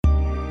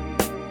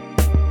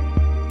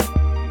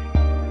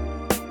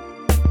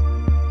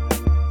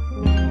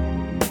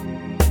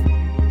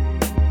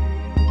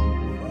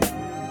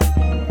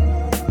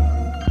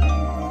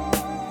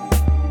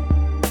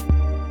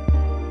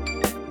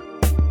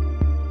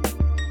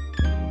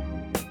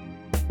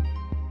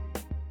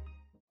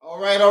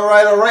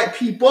All right,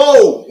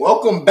 people.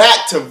 Welcome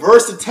back to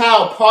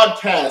Versatile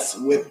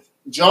Podcast with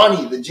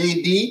Johnny, the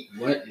JD,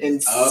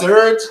 and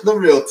Serge, the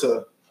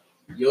Realtor.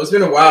 Yo, it's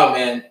been a while,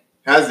 man.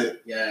 Has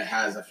it? Yeah, it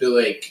has. I feel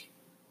like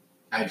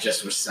I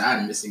just was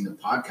sad missing the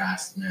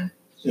podcast, man.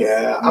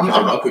 Yeah, I'm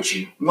up with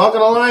you. I'm not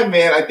gonna lie,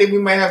 man. I think we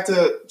might have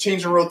to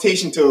change the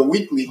rotation to a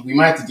weekly. We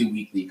might have to do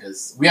weekly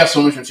because we have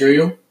so much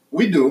material.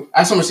 We do.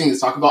 I have so much things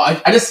to talk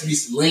about. I just be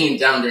laying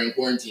down during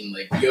quarantine,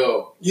 like,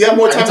 yo. You have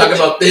more time to talk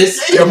about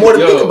this. You have more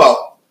to think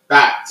about.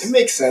 Facts. It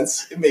makes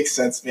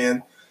sense,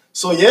 man.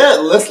 So yeah,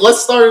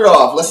 let's start it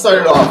off.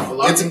 A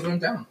lot of things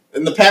went down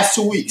in the past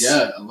 2 weeks.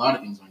 Yeah, a lot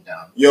of things went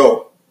down.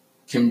 Yo,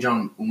 Kim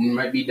Jong-un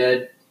might be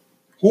dead.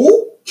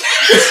 Who?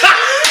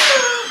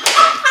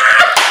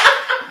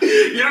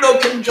 You don't know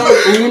Kim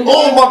Jong-un?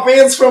 Oh, my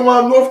man's from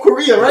North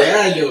Korea, right?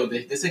 Yeah, yo.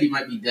 They said he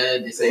might be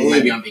dead. They said he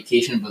might be on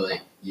vacation, but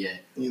like, yeah.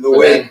 Either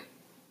way.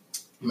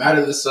 I'm out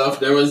of this stuff.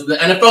 There was the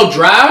NFL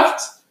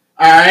draft.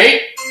 All right.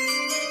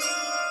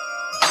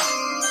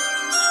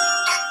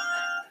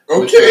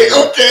 Okay.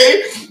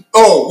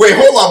 Oh, wait,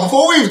 hold on.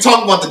 Before we even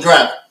talk about the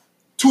draft,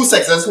 2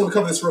 seconds. I just want to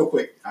cover this real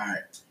quick. All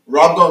right.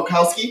 Rob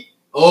Gronkowski.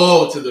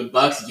 Oh, to the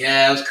Bucks.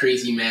 Yeah, that was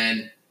crazy,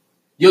 man.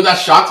 Yo, that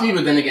shocked me,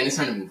 but then again, it's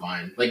time to move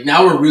on. Like,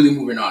 now we're really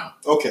moving on.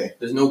 Okay.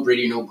 There's no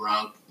Brady, no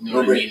Gronk. You know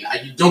what I mean?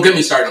 Don't get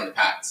me started on the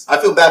Pats. I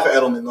feel bad for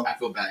Edelman, though. I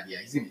feel bad, yeah.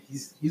 He's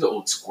an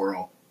old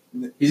squirrel.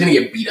 He's going to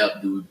get beat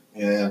up, dude.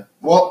 Yeah.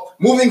 Well,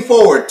 moving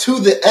forward to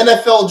the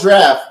NFL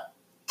draft.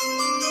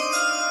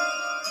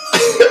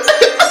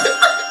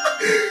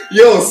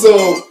 Yo,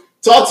 so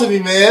talk to me,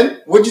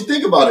 man. What'd you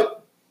think about it?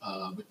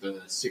 With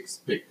the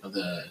 6th pick of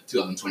the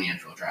 2020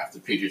 NFL draft, the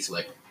Patriots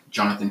select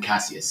Jonathan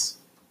Cassius,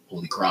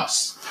 Holy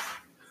Cross.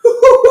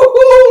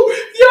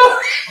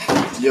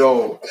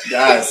 Yo,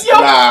 guys, Yo.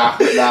 nah.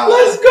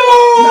 Let's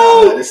go.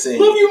 Nah, this ain't.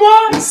 Love you,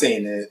 Mom. This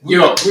ain't it.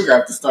 Yo, we're gonna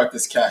have to start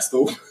this cast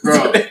over,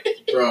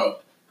 bro.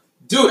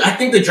 Dude, I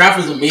think the draft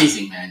was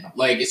amazing, man.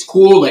 Like, it's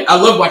cool. Like, I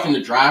love watching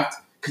the draft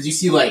because you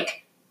see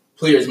like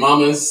players'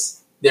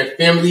 mamas, their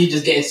family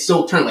just getting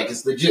so turned. Like,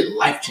 it's legit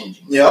life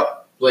changing.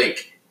 Yep.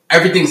 Like,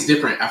 everything's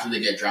different after they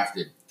get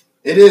drafted.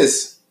 It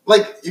is.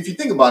 Like, if you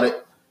think about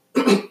it,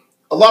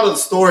 a lot of the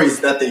stories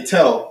that they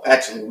tell,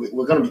 actually,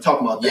 we're going to be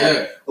talking about that.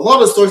 Yeah. A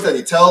lot of the stories that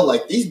they tell,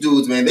 like, these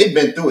dudes, man, they've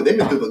been through it. They've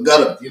been through the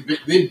gutter.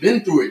 They've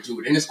been through it,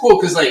 dude. And it's cool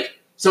because, like,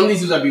 some of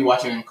these dudes I'd be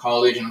watching in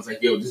college, and I was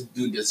like, yo, this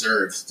dude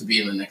deserves to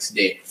be in the next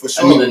day. For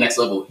sure. I mean, the next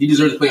level. He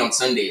deserves to play on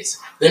Sundays.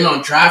 Then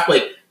on draft,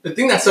 like, the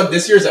thing that sucked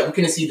this year is that we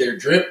couldn't see their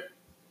drip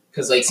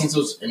because, like, since it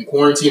was in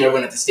quarantine,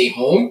 everyone had to stay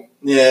home.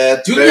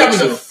 Yeah, dude, you having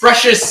the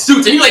freshest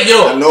suits. And you're like,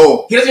 yo, I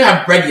know. He doesn't even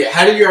have bread yet.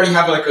 How did you already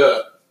have, like,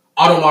 a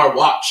Audemars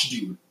watch,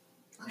 dude?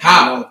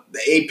 How? The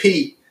AP.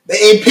 The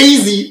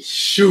APZ.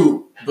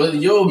 Shoot. But,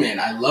 yo, man,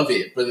 I love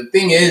it. But the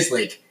thing is,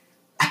 like,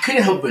 I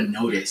couldn't help but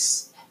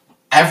notice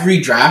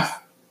every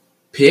draft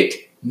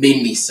pick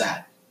made me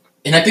sad.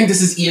 And I think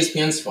this is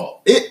ESPN's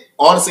fault.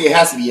 Honestly, it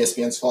has to be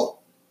ESPN's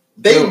fault.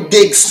 They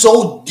dig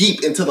so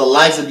deep into the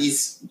lives of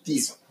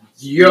these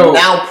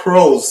now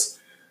pros.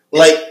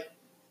 Like,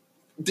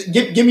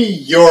 give me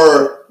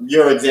your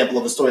example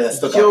of a story that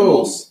stuck out the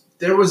most.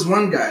 There was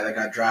one guy that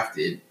got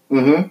drafted.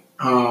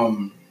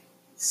 Mm-hmm.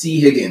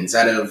 C. Higgins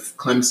out of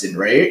Clemson,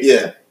 right?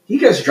 Yeah. He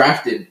gets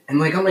drafted,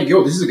 and I'm like,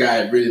 yo, this is a guy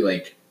I really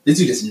like. This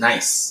dude is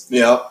nice.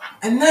 Yeah.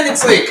 And then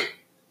it's like,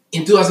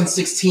 in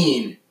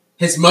 2016,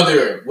 his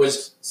mother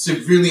was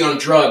severely on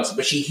drugs,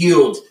 but she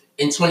healed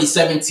in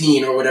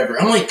 2017 or whatever.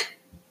 I'm like,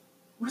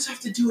 what does that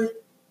have to do with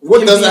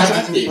what does that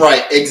have to do?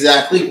 Right,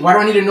 exactly. Like, why do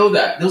I need to know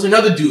that? There was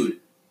another dude.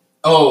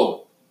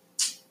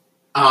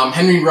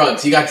 Henry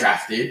Ruggs, he got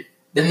drafted.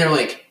 Then they're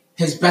like,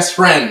 his best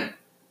friend,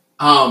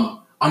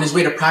 on his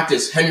way to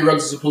practice, Henry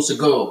Ruggs was supposed to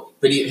go,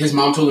 but his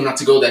mom told him not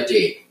to go that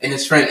day, and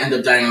his friend ended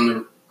up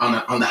dying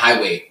on the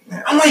highway.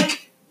 I'm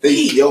like, they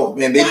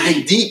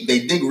dig deep.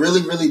 They dig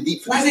really, really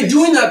deep. Why are they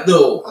doing that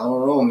though? I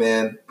don't know,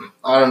 man.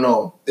 I don't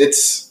know.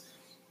 It's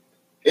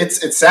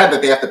sad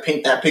that they have to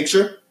paint that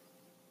picture.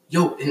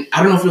 Yo, and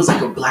I don't know if it was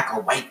like a black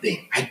or white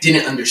thing. I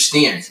didn't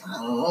understand.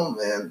 I don't know,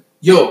 man.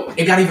 Yo,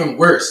 it got even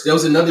worse. There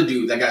was another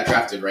dude that got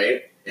drafted,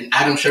 right? And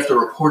Adam Schefter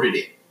reported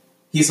it.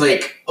 He's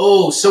like,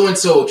 oh,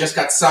 so-and-so just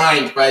got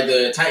signed by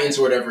the Titans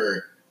or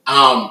whatever.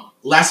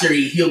 Last year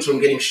he healed from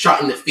getting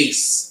shot in the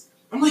face.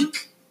 I'm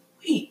like,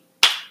 wait.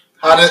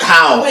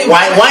 How?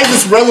 Why is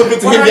this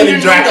relevant to him getting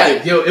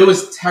drafted? Yo, it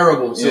was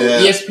terrible. So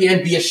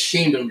ESPN, be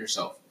ashamed of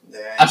yourself.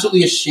 Yeah.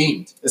 Absolutely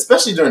ashamed.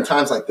 Especially during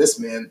times like this,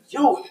 man.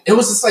 Yo, it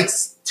was just like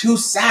too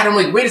sad. I'm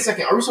like, wait a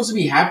second. Are we supposed to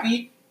be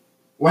happy?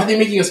 Why are they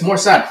making us more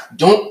sad?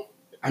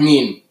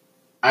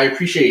 I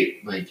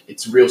appreciate, like,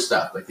 it's real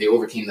stuff. Like, they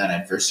overcame that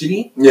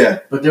adversity.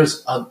 Yeah. But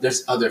there's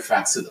other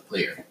facts to the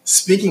player.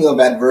 Speaking of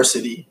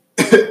adversity,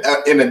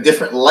 in a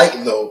different light,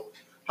 though,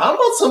 how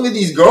about some of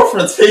these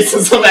girlfriends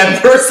facing some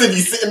adversity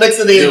sitting next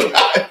to their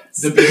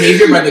guys? The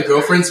behavior by the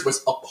girlfriends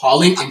was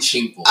appalling and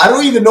shameful. I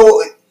don't even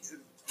know.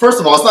 First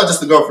of all, it's not just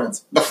the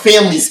girlfriends. The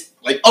families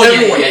Like, Oh,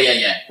 everyone.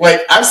 yeah.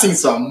 Like, I've seen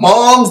some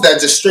moms that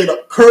just straight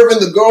up curving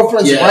the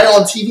girlfriends right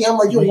on TV. I'm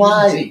like, yo,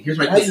 why? Here's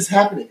my Why is this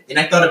happening? And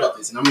I thought about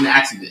this, and I'm going to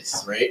ask you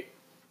this, right?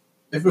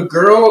 If a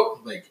girl,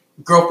 like,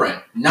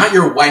 girlfriend, not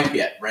your wife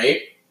yet,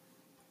 right?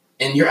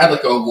 And you're at,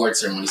 like, an award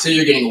ceremony. Say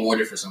you're getting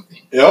awarded for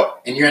something.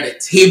 Yep. And you're at a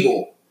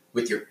table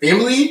with your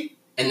family,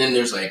 and then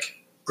there's,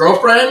 like,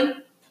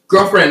 girlfriend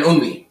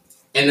only.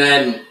 And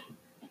then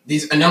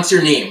these announce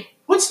your name.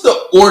 What's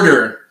the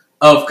order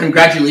of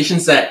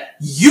congratulations that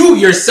you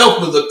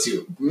yourself would look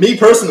to? Me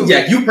personally.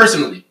 Yeah, you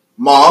personally.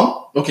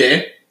 Mom.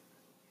 Okay.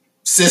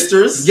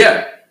 Sisters.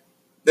 Yeah.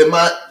 Then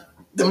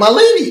my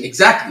lady.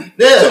 Exactly.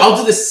 Yeah. So I'll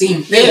do the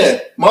same thing. Yeah.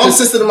 Mom,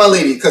 sister, then my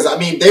lady. Because, I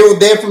mean, they were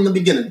there from the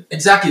beginning.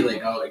 Exactly.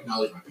 Like, I'll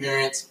acknowledge my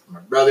parents, my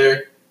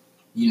brother,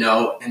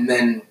 and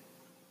then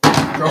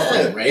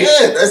girlfriend, right?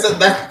 Yeah,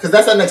 because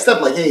that's the next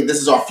step. Like, hey,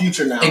 this is our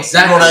future now.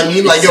 Exactly. You know what I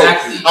mean? Like,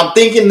 exactly. yo, I'm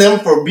thanking them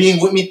for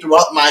being with me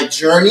throughout my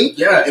journey.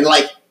 Yeah. And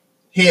like,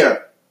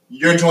 here,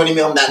 you're joining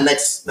me on that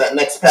next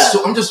path.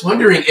 So I'm just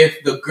wondering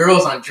if the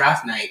girls on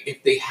draft night,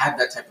 if they had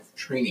that type of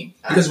training.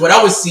 Because what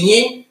I was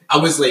seeing, I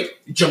was like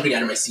jumping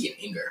out of my seat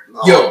in anger.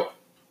 No. Yo,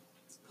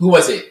 who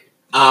was it?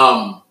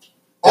 I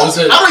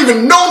don't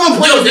even know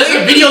the Yo, there's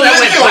a video that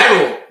went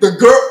viral. The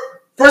girl,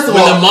 first of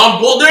all, the mom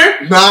pulled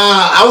her? Nah,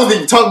 I wasn't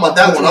even talking about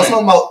that one. I was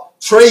talking about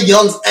Trey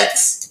Young's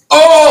ex.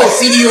 Oh,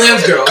 CD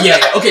Lamb's girl. Yeah.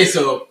 Okay,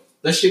 so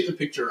let's shake the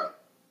picture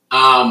up.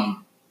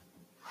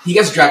 He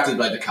gets drafted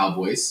by the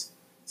Cowboys.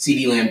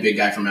 CD Lamb, big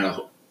guy from out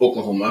of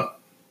Oklahoma.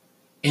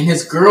 And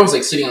his girl's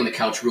like sitting on the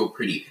couch real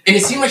pretty. And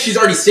it seemed like she's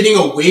already sitting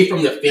away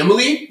from the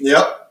family.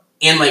 Yep.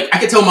 And like, I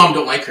could tell mom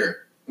don't like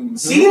her. Mm-hmm.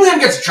 CD Lamb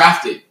gets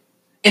drafted.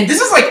 And this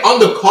is like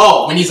on the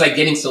call when he's like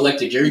getting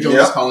selected. Jerry Jones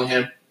is calling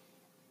him.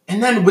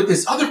 And then with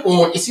this other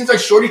phone, it seems like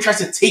Shorty tries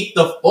to take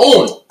the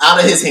phone out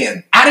of his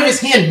hand. During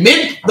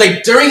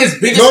his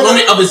biggest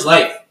moment of his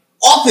life.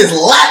 Off his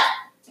lap.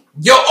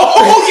 Yo,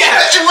 oh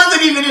yeah. It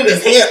wasn't even in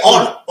his hand,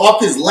 off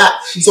his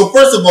lap. So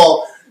first of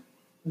all,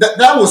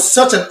 that was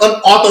such an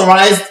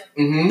unauthorized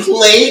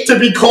play to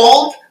be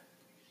called.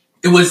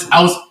 It was.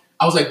 I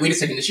was like, wait a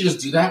second, did she just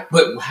do that?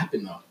 But what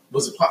happened though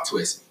was a plot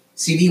twist.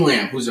 CD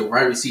Lamb, who's a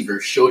wide receiver,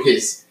 showed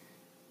his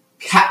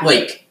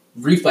cat-like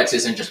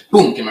reflexes and just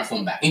boom, get my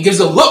phone back and gives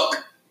a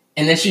look,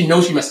 and then she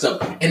knows she messed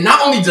up. And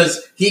not only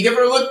does he give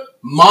her a look,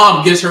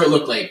 mom gives her a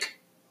look like,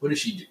 what did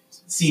she do?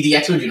 CD,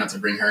 I told you not to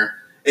bring her.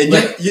 And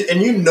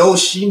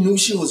she knew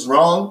she was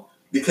wrong.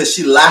 Because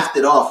she laughed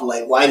it off,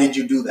 like, why did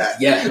you do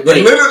that? Yeah. But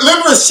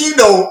literally, she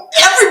know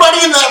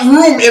everybody in that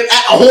room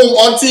at home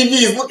on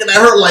TV is looking at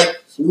her like,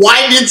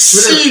 why did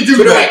she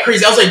do that?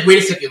 Crazy. I was like, wait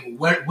a second,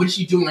 what is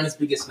she doing on his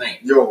biggest night?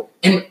 Yo.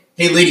 And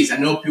hey, ladies, I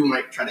know people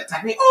might try to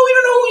attack me. Oh, we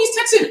don't know who he's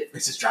texting.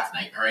 It's his draft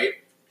night, all right?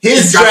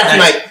 His draft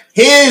night.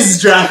 His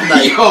draft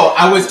night. Yo,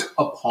 I was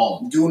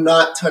appalled. Do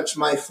not touch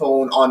my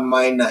phone on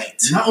my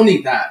night. Not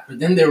only that, but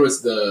then there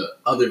was the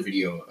other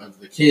video of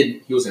the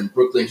kid. He was in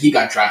Brooklyn. He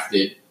got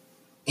drafted.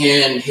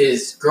 And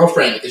his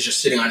girlfriend is just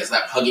sitting on his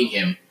lap hugging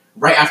him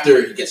right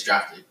after he gets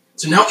drafted.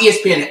 So now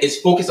ESPN is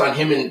focused on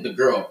him and the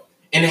girl.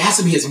 And it has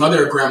to be his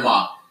mother or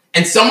grandma.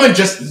 And someone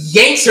just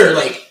yanks her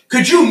like,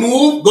 could you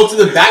move? Go to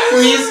the back,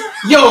 please?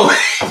 Yo.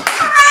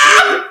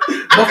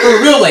 But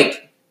for real,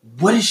 like,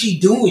 what is she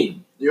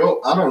doing?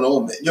 Yo, I don't know,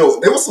 man. Yo,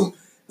 there was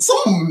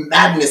some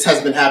madness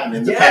has been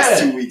happening the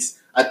past 2 weeks.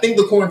 I think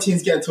the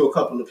quarantine's getting to a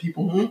couple of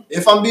people,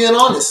 if I'm being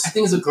honest. I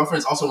think his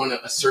girlfriends also want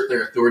to assert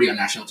their authority on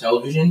national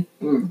television.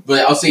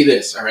 But I'll say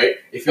this, all right?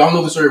 If y'all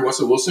know the story of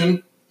Russell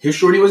Wilson, his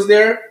shorty was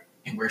there,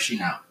 and where's she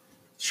now?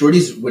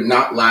 Shorties would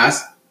not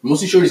last.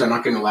 Most of these shorties are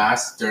not going to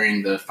last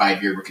during the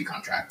 5-year rookie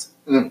contract.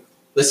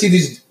 Let's see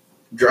these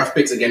draft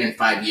picks again in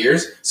 5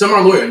 years. Some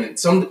are loyal, and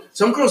some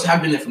girls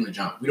have been there from the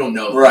jump. We don't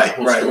know the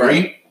whole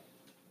story.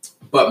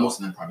 But most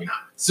of them probably not.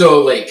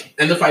 So, like,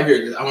 in the 5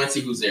 years, I want to see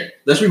who's there.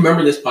 Let's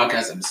remember this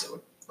podcast episode.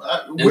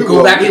 We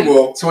will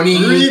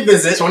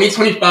revisit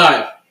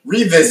 2025.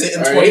 Revisit in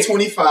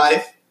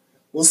 2025.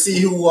 We'll see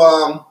who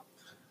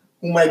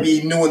might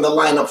be new in the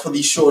lineup for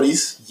these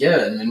shorties.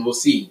 Yeah, and then we'll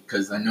see.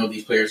 Because I know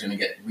these players are going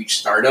to reach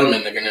stardom,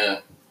 and they're going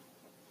to...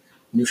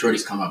 New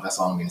shorties come up. That's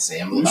all I'm going to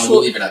say. I will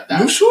leave it at that.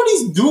 New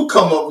shorties do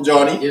come up,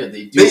 Johnny. Yeah,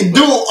 they do. They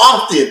do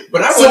often.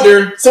 But I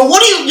wonder... So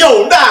what do you...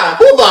 Yo, nah,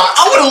 hold on.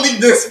 I want to leave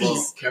this piece.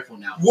 Well, careful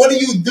now. What do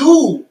you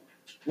do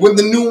when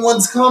the new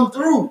ones come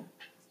through?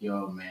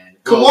 Yo, man.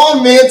 Come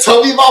on, man.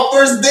 Tell me about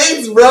first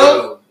dates,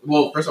 bro.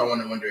 Well, first of all, I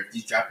want to wonder if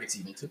these draft picks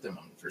even took them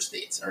on first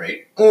dates, all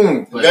right?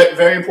 But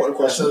very important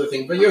question. That's the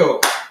other thing. But, yo,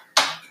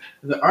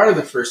 the art of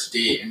the first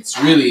date, and it's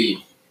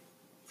really...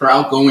 For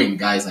outgoing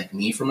guys like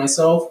me, for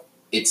myself...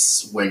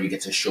 It's when you get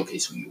to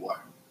showcase who you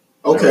are.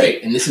 Okay.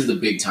 Right? And this is the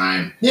big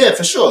time. Yeah,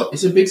 for sure.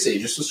 It's a big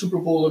stage. It's the Super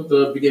Bowl of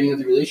the beginning of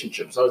the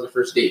relationship. It's always the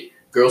first date.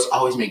 Girls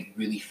always make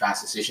really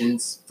fast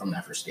decisions from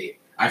that first date.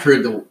 I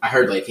heard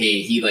like, hey,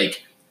 he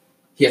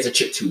has a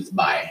chipped tooth,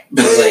 bye.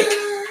 But like,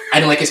 I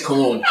didn't like his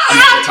cologne. I'm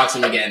not gonna talk to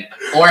him again.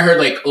 Or I heard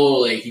like, oh,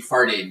 like he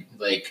farted.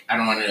 Like I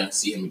don't want to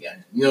see him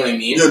again. You know what I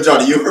mean? Yo,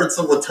 Johnny, you heard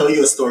someone tell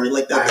you a story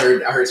like that?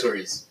 I heard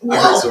stories. Wow.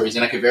 I heard stories,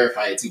 and I could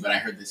verify it too. But I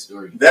heard this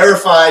story.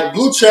 Verified.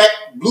 Blue check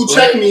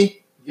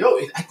me. Yo,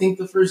 I think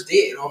the first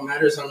date, it all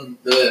matters on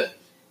the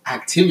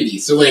activity.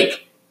 So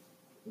like,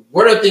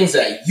 what are things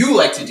that you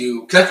like to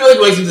do? Because I feel like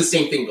we like to do the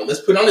same thing, but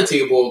let's put on the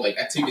table like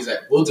activities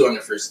that we'll do on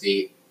the first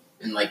date,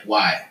 and like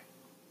why.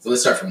 So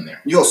let's start from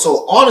there. Yo,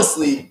 so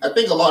honestly, I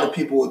think a lot of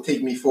people would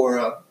take me for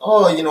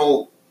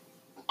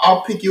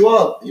I'll pick you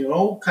up,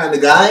 kind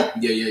of guy.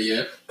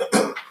 Yeah.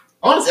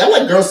 Honestly, I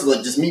like girls to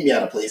like just meet me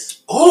at a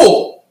place.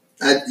 Oh!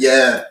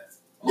 Yeah.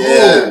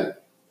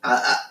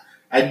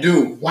 I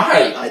do.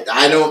 Why?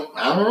 I don't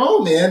know,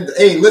 man.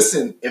 Hey,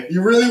 listen, if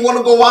you really want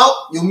to go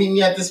out, you'll meet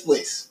me at this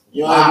place.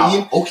 You know what I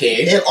mean?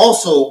 Okay. And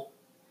also,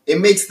 it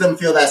makes them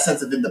feel that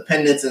sense of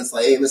independence, and it's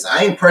like, hey, listen,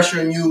 I ain't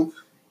pressuring you.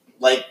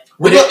 Like,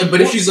 but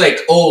if she's like,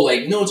 oh,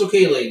 like, no, it's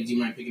okay. Like, do you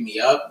mind picking me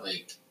up?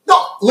 Like,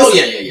 no, listen.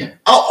 Oh, yeah.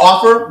 I'll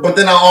offer, but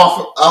then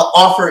I'll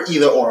offer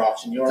either or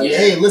option. You know what I mean?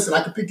 Hey, listen,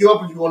 I can pick you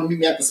up if you want to meet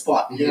me at the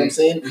spot. You know what I'm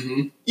saying?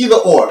 Mm-hmm. Either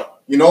or.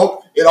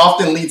 It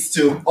often leads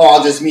to,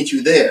 I'll just meet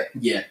you there.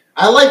 Yeah.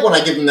 I like when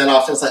I give them that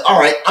option. It's like, all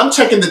right, I'm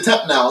checking the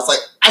temp now. It's like,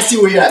 I see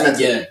where you're at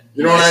mentally. Yeah.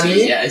 You know what I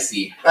mean? Yeah, I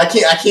see. I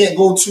can't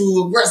go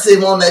too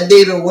aggressive on that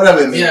date or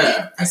whatever. Maybe.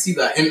 Yeah, I see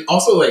that. And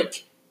also,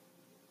 like,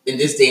 in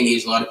this day and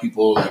age, a lot of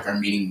people like are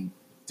meeting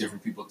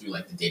different people through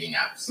like the dating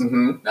apps.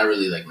 Mm-hmm. Not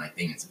really like my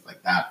thing and stuff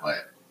like that,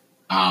 but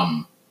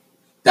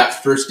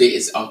that first date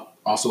is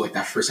also like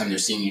that first time they're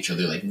seeing each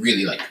other, like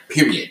really like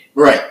period.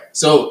 Right.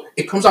 So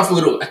it comes off a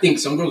little. I think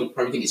some girls would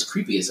probably think it's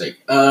creepy. It's like,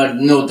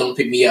 no, don't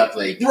pick me up.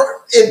 Like,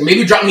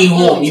 maybe drop me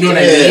home. You know what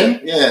I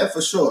mean? Yeah,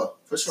 for sure.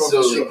 So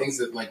like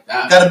things like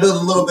that. You gotta build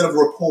a little bit of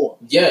rapport.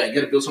 Yeah, you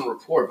gotta build some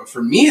rapport. But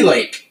for me,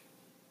 like,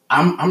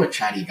 I'm a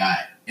chatty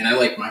guy, and I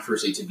like my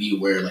first date to be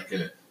where like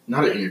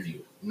not an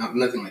interview,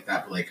 nothing like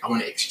that, but like I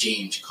want to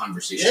exchange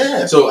conversation.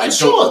 Yeah. So I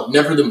don't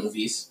never the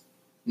movies.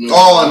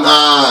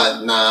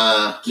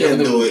 Nah. Can't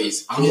do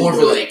movies. I'm more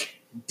for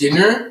like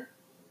dinner,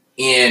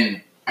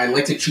 and I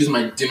like to choose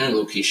my dinner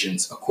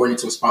locations according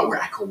to a spot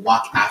where I could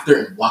walk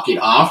after and walk it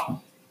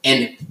off,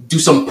 and do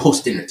some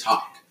post dinner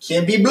talk.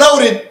 Can't be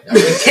bloated.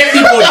 It can't be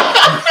bloated. You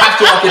have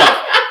to walk it off.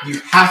 You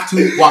have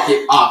to walk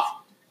it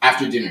off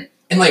after dinner.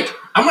 And like,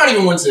 I'm not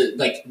even one to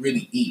like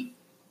really eat.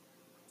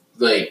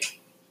 Like,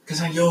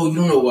 cause you don't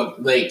know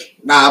what, like.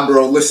 Nah,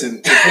 bro,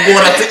 listen. If I'm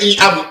going out to eat,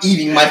 I'm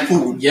eating my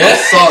food.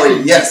 Yes. I'm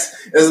sorry,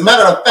 yes. As a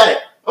matter of fact,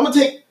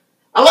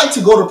 I like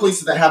to go to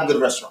places that have good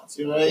restaurants.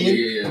 You know what I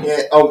mean?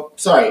 Yeah. Oh,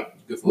 sorry.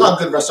 Good food? Not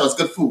good restaurants,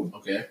 good food.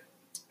 Okay.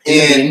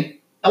 And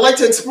I like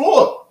to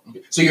explore.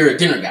 Okay. So you're a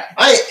dinner guy.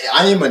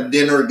 I am a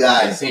dinner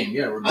guy. Okay, same,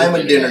 yeah. I am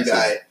a dinner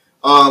guy.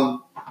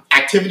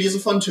 Activities are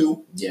fun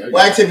too. Yeah.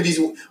 What activities?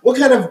 What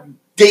kind of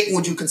date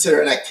would you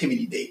consider an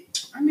activity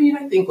date? I mean,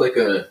 I think like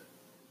a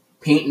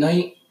paint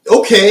night.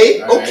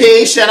 Okay. All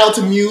right. Shout out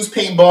to Muse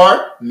Paint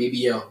Bar.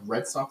 Maybe a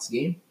Red Sox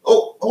game.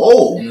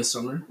 Oh. In the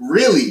summer.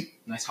 Really?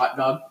 Nice hot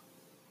dog.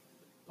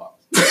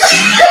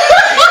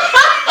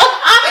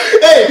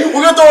 Hey, we're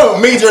gonna throw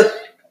a major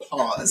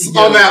pause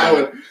on that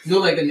one.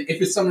 Like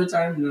if it's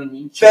summertime, you know what I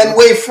mean?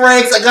 Fenway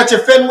Franks, I got your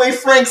Fenway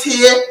Franks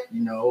here.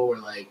 Or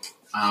like,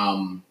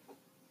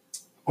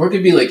 or it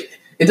could be like,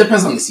 it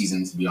depends on the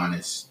season, to be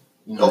honest.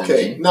 You know okay, what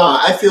I mean? No,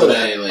 I feel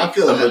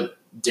that. I'm a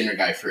dinner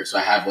guy first, so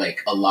I have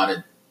like a lot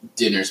of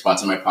dinner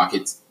spots in my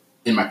pocket,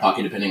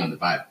 depending on the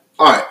vibe.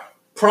 All right.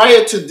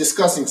 Prior to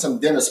discussing some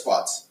dinner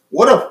spots,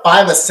 what are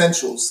 5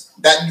 essentials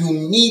that you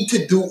need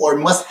to do or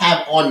must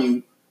have on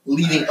you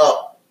leading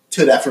up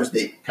to that first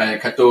date? Can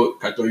I throw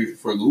you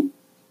for a loop?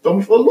 Throw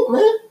me for a loop,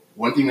 man.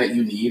 One thing that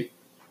you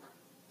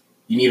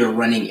need a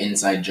running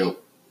inside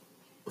joke.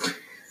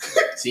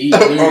 See, you're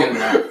gonna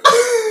laugh.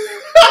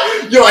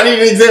 Yo, I need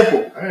an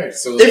example. All right,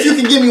 so if you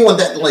can give me one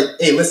that, like,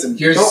 hey, listen,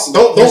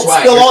 don't why,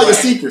 spill all your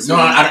secrets. No,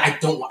 I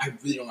don't. I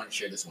really don't want to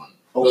share this one. Okay.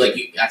 But like,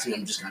 you asked me,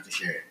 I'm just gonna have to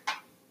share it.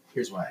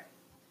 Here's why.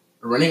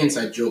 A running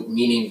inside joke,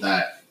 meaning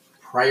that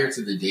prior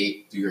to the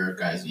date, do your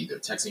guys either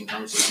texting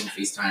conversation,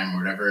 FaceTime, or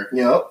whatever.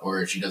 Yep.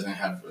 Or if she doesn't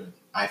have an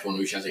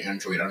iPhone or she has an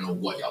Android, I don't know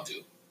what y'all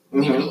do.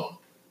 Leave it alone.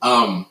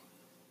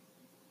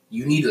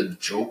 You need a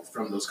joke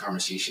from those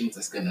conversations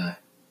that's gonna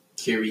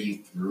carry you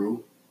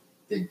through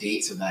the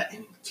date, so that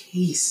in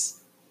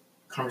case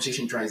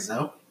conversation dries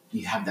out,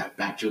 you have that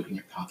back joke in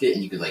your pocket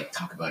and you could like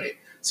talk about it.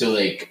 So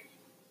like,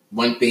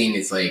 one thing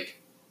is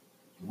like,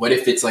 what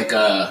if it's like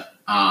a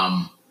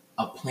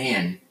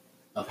plan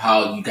of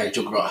how you guys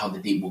joke about how the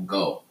date will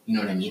go? You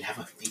know what I mean? Have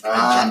a fake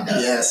agenda.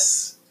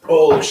 Yes.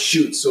 Oh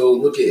shoot! So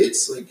look,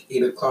 it's like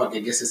 8:00. I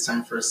guess it's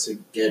time for us to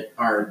get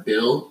our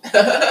bill.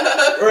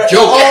 Right.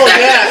 Joke. Oh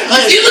yeah.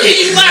 See, look at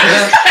you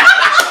laugh.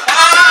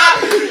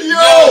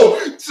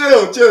 Yo,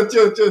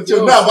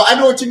 chill. No, but I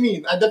know what you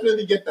mean. I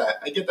definitely get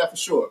that. I get that for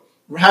sure.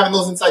 Having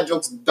those inside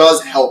jokes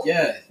does help.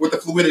 Yeah. With the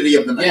fluidity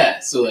of the night. Yeah.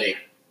 So like,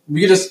 we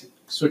could just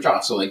switch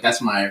off. So like,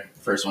 that's my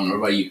first one. What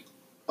about you?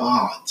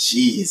 Oh,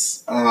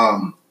 jeez.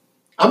 I'm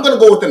gonna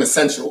go with an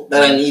essential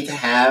that I need to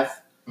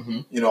have.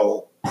 Mm-hmm.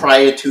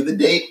 prior to the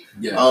date.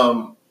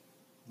 Yeah.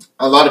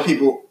 A lot of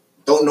people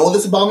don't know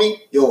this about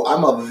me. Yo,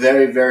 I'm a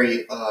very,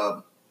 very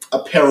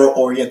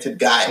apparel-oriented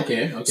guy.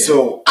 Okay.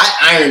 So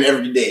I iron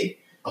every day.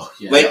 Oh,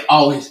 yeah. Like, you're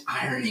always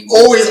ironing.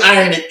 Always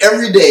ironing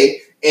every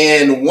day.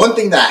 And one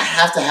thing that I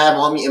have to have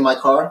on me in my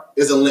car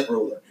is a lint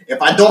roller.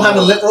 If I don't have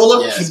a lint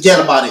roller, forget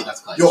about it.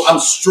 That's yo, I'm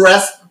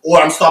stressed, or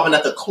I'm stopping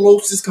at the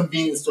closest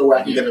convenience store where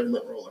I can get a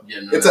lint roller.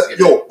 Yeah, no, it's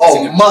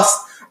a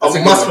must. A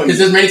must for me. Because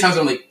there's many times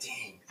I'm like,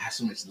 dang, I have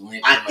so much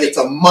lint. It's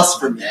a must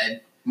for me.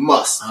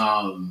 Must.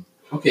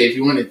 Okay, if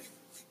you want to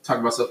talk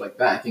about stuff like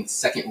that, I think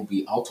second will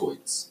be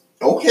Altoids.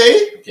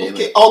 Okay. Like,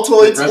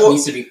 Altoids. The breath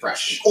needs to be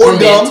fresh. Or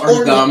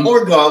gum.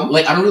 Or gum.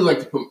 Like, I don't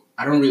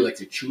really like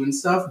to chew and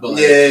stuff, but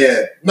like,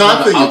 no,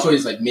 I feel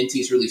Altoids like minty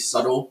is really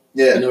subtle.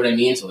 Yeah, you know what I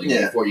mean. So like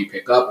before you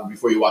pick up or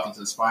before you walk into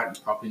the spot,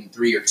 you pop in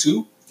 3 or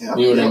 2. Yeah,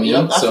 you know what I mean.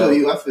 I feel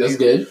you. That's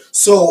good.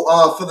 So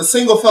for the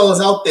single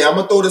fellas out there, I'm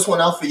gonna throw this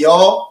one out for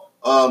y'all.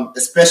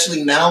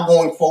 Especially now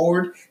going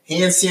forward,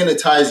 hand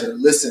sanitizer.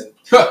 Listen,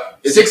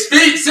 6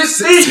 feet,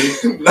 6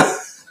 feet.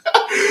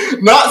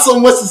 Not so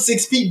much the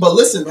 6 feet, but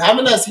listen,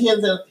 having that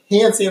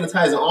hand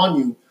sanitizer on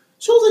you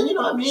shows that, you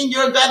know what I mean,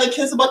 you're a guy that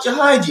cares about your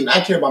hygiene. I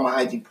care about my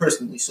hygiene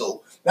personally,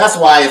 so that's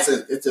why it's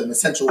an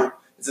essential.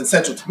 It's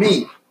essential to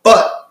me.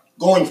 But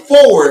going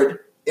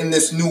forward in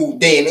this new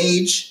day and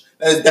age,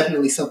 that is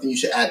definitely something you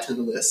should add to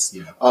the list.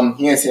 Yeah. Hand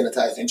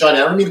sanitizer. And Johnny,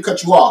 I don't mean to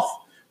cut you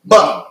off,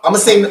 but I'm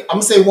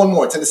gonna say one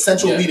more. It's an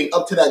essential leading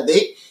up to that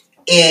date.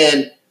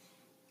 And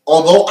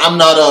although I'm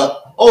not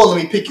let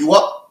me pick you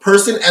up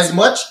person as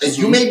much as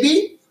you may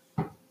be,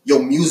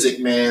 your music,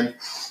 man.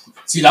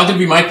 See, that could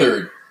be my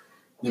third.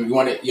 Then we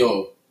want it,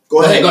 yo.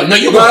 Go ahead. No,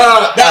 you go.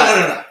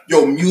 No.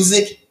 Yo,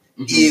 music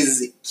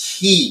is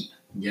key.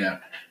 Yeah.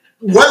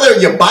 Whether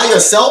you're by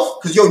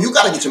yourself, because you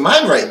gotta get your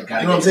mind right. You know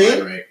what I'm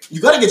saying? Right.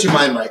 You gotta get your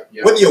mind right.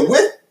 Yeah. Whether you're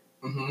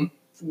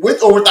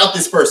with or without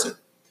this person.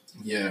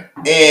 Yeah.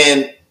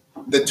 And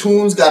the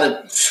tunes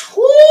gotta.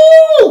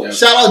 Woo!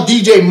 Shout out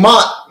DJ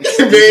Mont,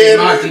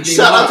 man.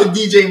 Shout out to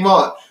DJ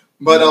Mont.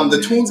 But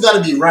the tunes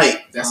gotta be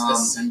right. That's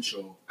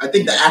essential. I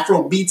think the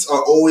Afro beats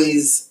are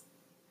always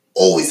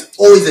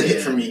a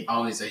hit for me.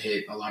 Always a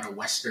hit. A lot of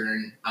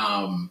Western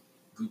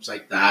groups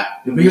like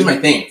that. But here's my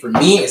thing. For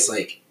me, it's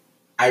like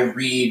I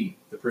read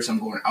the person I'm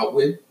going out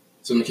with.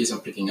 So in the case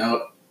I'm picking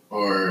up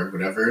or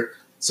whatever.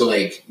 So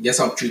like, yes,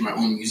 I'll choose my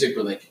own music,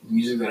 but like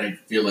music that I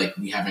feel like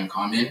we have in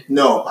common.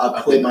 No,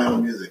 I play my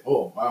own music.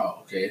 Oh wow,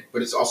 okay.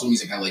 But it's also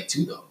music I like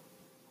too, though.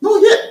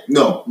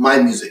 No, my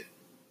music.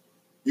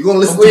 You're gonna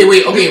listen.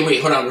 Wait, hold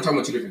on. We're talking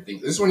about 2 different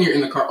things. This one you're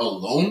in the car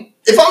alone.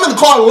 If I'm in the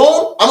car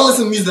alone, I'm gonna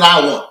listen to music that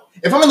I want.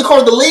 If I'm in the car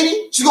with the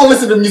lady, she's gonna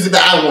listen to the music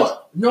that I want.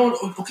 No,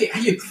 okay, I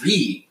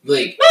agree.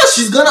 Like, no,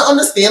 she's gonna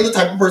understand the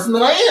type of person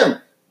that I am.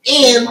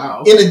 And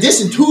in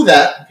addition to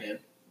that, okay.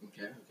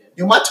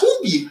 My tunes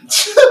be.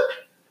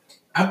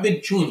 I have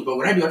big tunes, but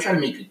what I do, I try to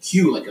make a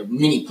queue, like a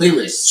mini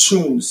playlist.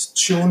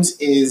 Tunes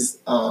is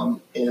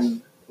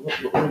in.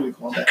 What do we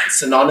call that?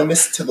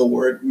 Synonymous to the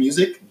word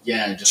music.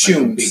 Yeah, just tunes.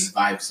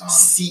 Like a big vibe song.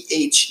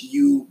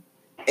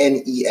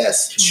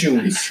 CHUNES.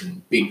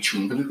 Tunes. Big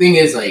tune. But the thing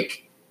is,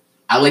 like,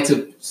 I like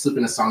to slip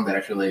in a song that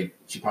I feel like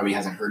she probably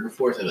hasn't heard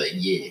before. So I'm like,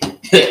 yeah.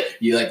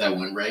 You like that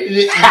one, right?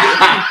 Yeah.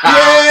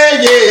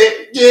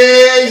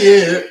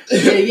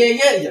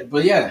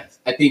 But yeah,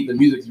 I think the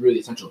music is really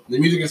essential. The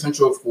music is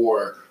essential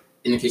for,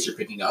 in the case you're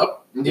picking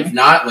up. Mm-hmm. If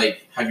not,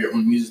 like, have your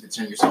own music to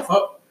turn yourself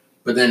up.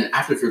 But then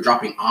after, if you're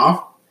dropping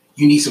off,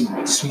 you need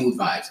some smooth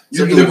vibes.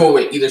 So either go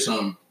with either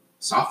some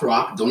soft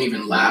rock. Don't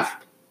even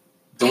laugh.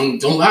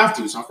 Don't laugh,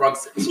 dude. Soft rock.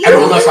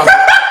 Everyone loves soft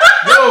rock.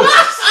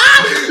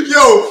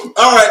 Yo.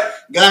 All right,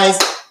 guys.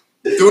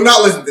 Do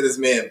not listen to this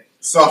man.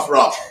 Soft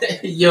rock.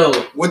 Yo.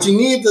 What you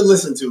need to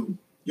listen to.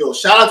 Yo.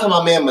 Shout out to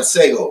my man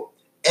Masego.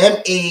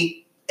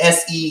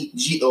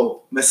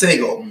 Masego.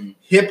 Masego.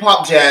 Hip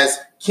hop jazz.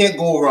 Can't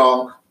go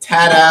wrong.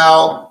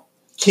 Tadal.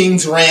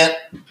 King's Rant.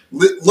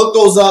 Look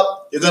those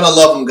up. You're gonna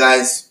love them,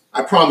 guys.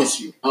 I promise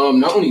you.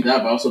 Not only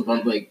that, but also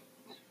like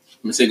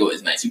Masego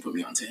is nice. You put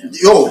me onto him.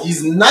 Yo,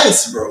 he's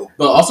nice, bro.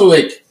 But also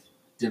like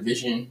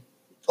Division.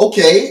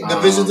 Okay,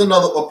 Division's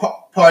another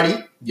party.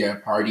 Yeah,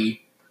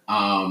 party.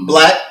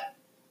 Black.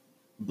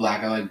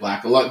 I like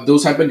Black a lot.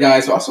 Those type of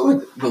guys. But also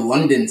like the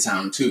London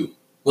sound too.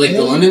 Like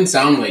the London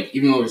sound, like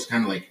even though it's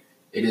kind of like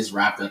it is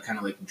rap, that kind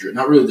of like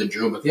not really the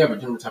drill, but they have a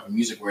different type of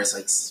music where it's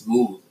like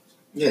smooth.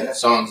 Yeah.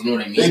 Songs, you know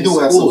what I mean? They do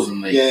have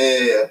some. Like,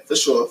 yeah, for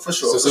sure. So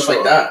stuff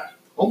like that.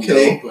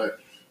 Okay. You know,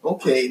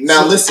 okay.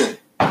 Now listen.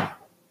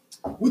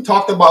 We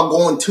talked about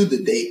going to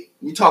the date.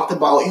 We talked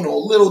about,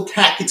 little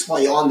tactics while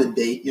you're on the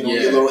date. Your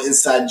little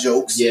inside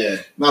jokes. Yeah.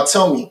 Now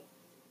tell me,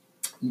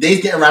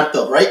 date's getting wrapped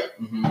up, right?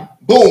 Mm-hmm.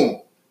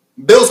 Boom.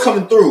 Bill's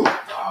coming through.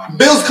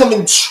 Bill's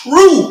coming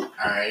true. All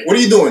right. What are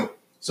you doing?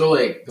 So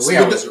like the way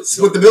I was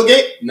split the bill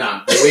gate?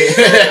 Nah.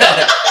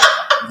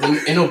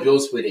 Ain't no bill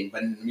splitting,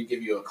 but let me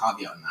give you a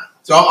caveat on that.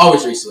 So I'll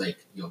always race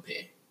like you'll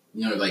pay.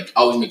 Like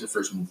always make the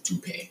first move to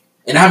pay.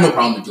 And I have no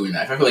problem with doing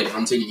that. If I feel like if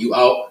I'm taking you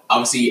out,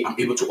 obviously I'm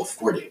able to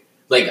afford it.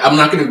 Like I'm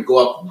not gonna go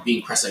up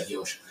being pressed like,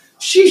 yo,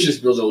 she's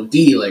just bills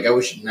OD. Like, I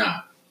wish,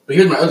 nah. But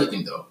here's my other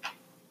thing, though.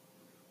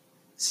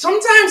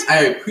 Sometimes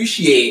I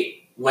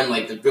appreciate when,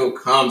 like, the bill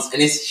comes,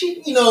 and it's,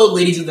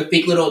 ladies with the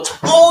fake little,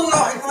 oh,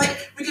 no,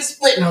 like, we can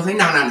split. And I was like,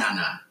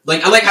 nah.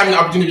 Like, I like having the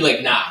opportunity to be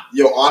like, nah.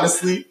 Yo,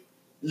 honestly,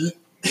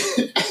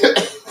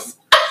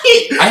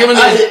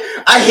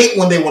 I hate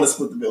when they want to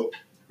split the bill.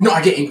 No,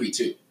 I get angry,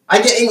 too.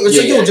 I get angry.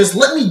 So, yo, just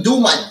let me do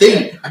my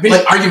thing. Yeah. I've been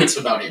in arguments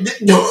about it. I'd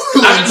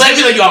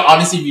be like, yo,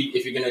 honestly,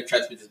 if you're going to try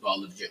to split this bill, I'll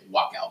legit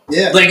walk out.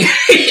 Yeah. Like,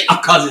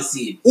 I'll cause a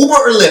scene. Uber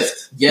or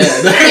Lyft. Yeah.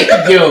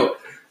 Like, yo.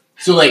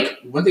 So, like,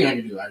 one thing I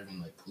can do, I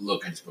can, like,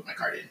 look, I just put my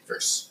card in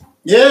first.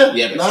 Yeah. For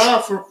it's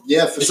sure.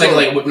 It's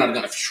like whipping out a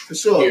gun. For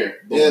sure.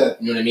 Here, boom, yeah.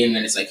 You know what I mean? And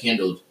then it's, like,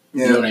 handled.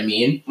 Yeah. You know what I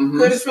mean?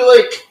 Mm-hmm. I just feel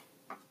like...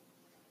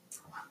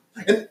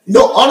 And,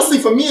 no, honestly,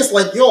 for me, it's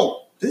like,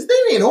 yo, this thing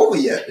ain't over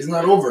yet. It's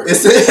not over.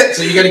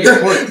 So you got to get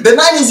a point. The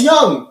night is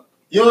young.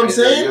 You know what I'm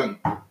saying?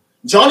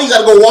 Johnny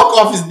got to go walk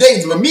off his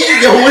dates, but me,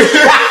 yo,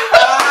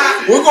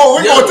 we're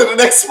going to the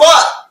next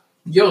spot.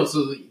 Yo,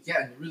 so,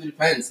 yeah, it really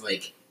depends.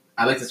 Like,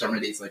 I like to start my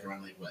dates, like,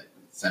 around, like, what,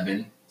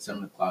 7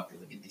 o'clock is,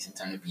 like, a decent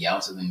time to be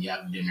out, so then you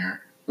have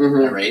dinner.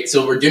 Mm-hmm. All right?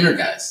 So we're dinner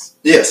guys.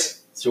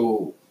 Yes.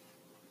 So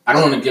I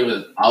don't want to give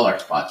it all our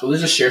spots. So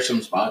let's just share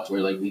some spots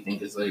where, like, we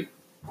think is, like...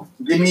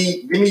 Give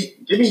me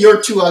your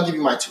 2, I'll give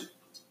you my 2.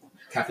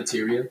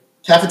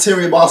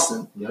 Cafeteria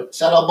Boston. Yep.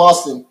 Shout out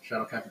Boston.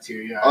 Shout out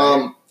Cafeteria.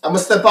 I'm going to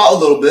step out a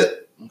little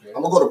bit. Okay.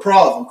 I'm going to go to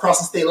Prov. I'm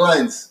crossing state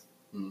lines.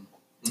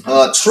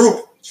 Mm-hmm.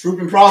 Troop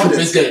in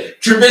Providence.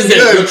 Troop is good.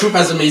 Yo, Troop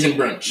has amazing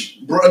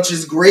brunch. Brunch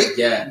is great.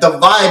 Yeah. The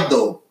vibe,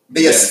 though.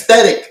 The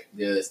aesthetic.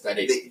 The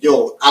aesthetic.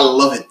 Yo, I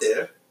love it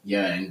there.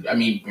 Yeah, and I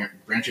mean,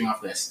 branching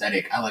off the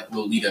aesthetic, I like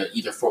Lolita,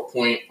 either Fort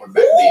Point or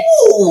Back Bay.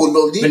 Ooh,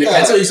 Lolita. But can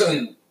I tell you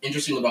something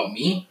interesting about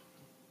me?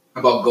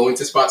 About going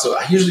to spots? So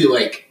I usually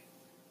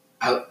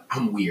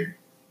I'm weird.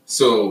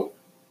 So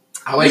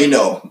I like... I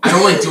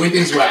don't like doing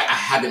things where I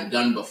haven't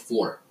done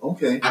before.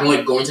 Okay. I don't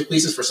like going to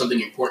places for something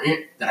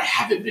important that I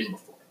haven't been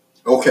before.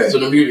 Okay. So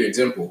let me give you an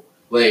example.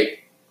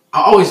 Like,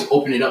 I always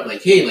open it up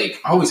like, hey, like,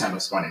 I always have a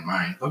spot in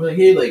mind. I'll be like,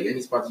 hey, like,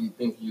 any spots you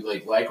think you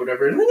like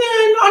whatever. And like,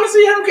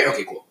 honestly, I don't care.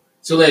 Okay, cool.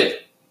 So,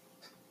 like,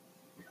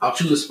 I'll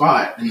choose a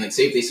spot, and, like,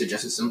 say if they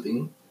suggested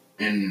something,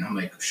 and I'm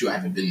like, shoot, I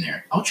haven't been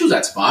there. I'll choose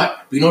that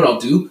spot, but you know what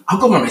I'll do? I'll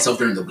go by myself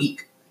during the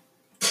week.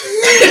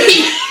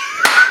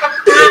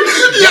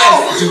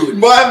 Yo, dude.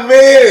 My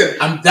man.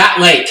 I'm that,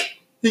 like...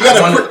 He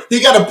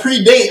got a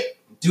pre-date.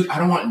 Dude, I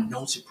don't want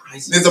no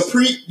surprises. There's a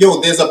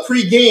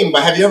pre-game,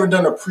 but have you ever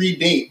done a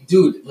pre-date?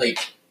 Dude, like,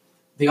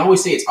 they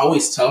always say it's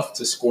always tough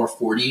to score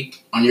 40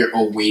 on your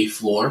away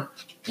floor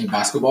in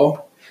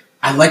basketball.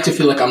 I like to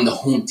feel like I'm the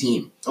home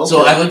team. Okay.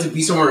 So I like to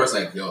be somewhere where it's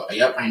like, yo,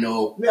 yep, I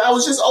know. Yeah, I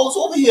was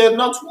over here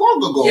not too long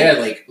ago. Yeah,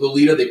 like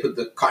Lolita, they put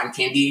the cotton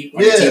candy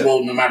on the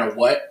table no matter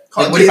what.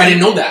 Like, what if I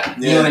didn't know that?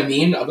 You know what I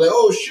mean? I'd be like,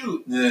 oh,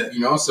 shoot. Yeah. You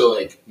know, so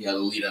like, yeah,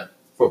 Lolita,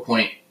 4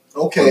 Point.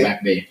 Okay.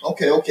 Back Bay.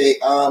 Okay.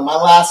 My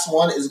last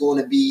one is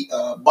going to be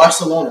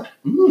Barcelona.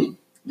 Mm.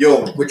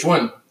 Yo. Which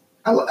one?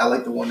 I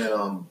like the one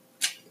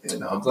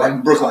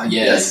in Brookline.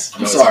 Yes.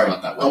 I'm sorry.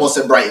 I almost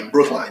said Brighton.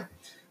 Brookline.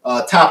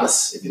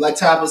 Tapas. If you like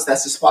tapas,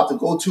 that's the spot to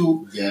go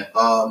to. Yeah.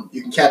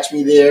 You can catch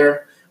me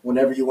there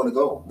whenever you want to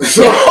go.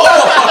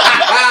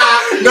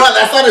 No,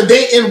 that's not a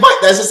date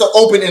invite. That's just an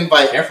open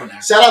invite. Careful now.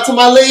 Shout out to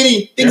my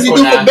lady. Things you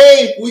do for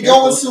Bay. We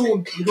going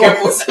soon.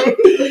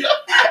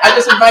 I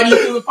just invited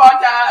you to the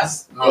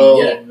podcast.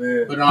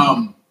 Man. But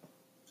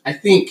I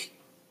think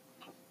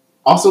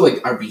also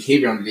like our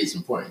behavior on the date is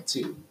important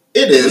too.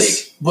 It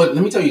is. Like, but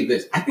let me tell you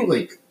this. I think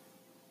like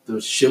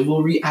those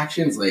chivalry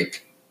actions,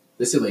 like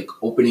this is like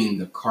opening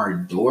the car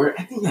door.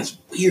 I think that's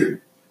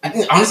weird. I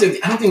think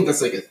honestly, I don't think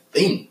that's like a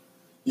thing.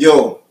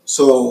 Yo,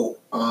 so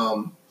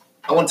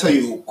I want to tell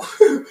you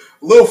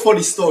a little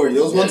funny story.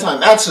 There was one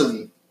time,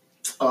 actually,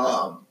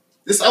 I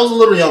was a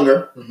little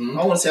younger. Mm-hmm.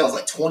 I want to say I was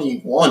like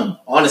 21,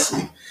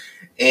 honestly,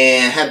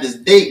 and had this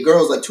date. Girl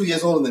was like 2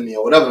 years older than me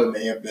or whatever it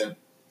may have been.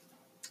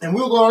 And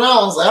we were going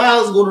out. I was like,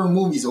 let's go to the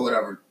movies or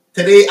whatever.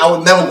 Today, I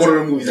would never go to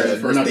the movies at the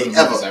first date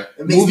ever.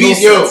 It makes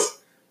movies, no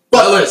sense.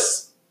 But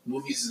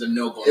movies is a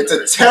no-go. It's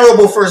a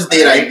terrible first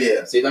date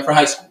idea. Save that for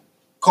high school.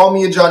 Call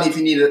me a Johnny if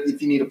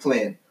you need a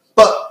plan.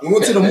 But we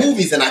went to the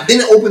movies, and I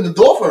didn't open the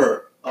door for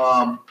her.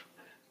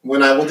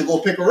 When I went to go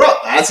pick her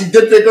up, I actually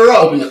did pick her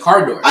up. Open the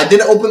car door. I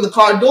didn't open the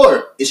car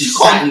door. And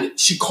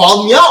she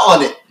called me out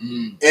on it,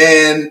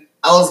 and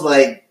I was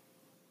like,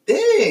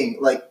 "Dang!"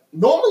 Like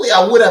normally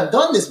I would have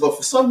done this, but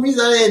for some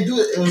reason I didn't do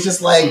it. It was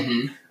just like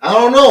I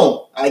don't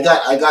know. I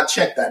got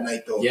checked that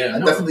night though. Yeah, I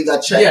definitely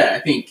got checked. Yeah, I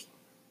think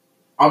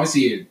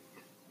obviously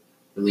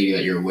the lady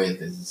that you're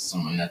with is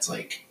someone that's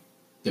like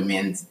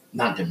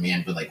not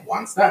demand, but like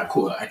wants that.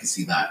 Cool, I can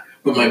see that.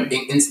 But my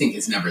instinct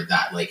is never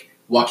that. Like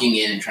walking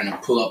in and trying to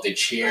pull up the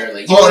chair.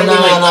 Like,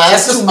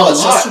 that's too much.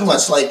 That's too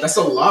much. Like that's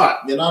a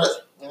lot. You're not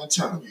a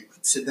child. You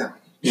can sit down.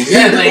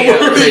 Yeah, like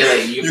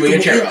you move your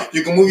chair up.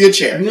 You can move your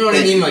chair. You know what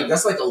I mean? Like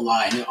that's like a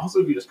lie, and also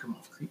if you just come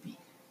off creepy,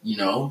 you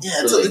know.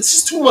 Yeah, it's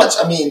just too much.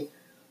 I mean,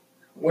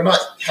 We're not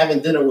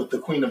having dinner with the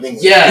Queen of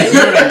England. Yeah, you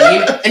know what I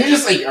mean? And you're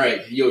just like, all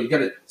right, yo, you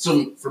gotta.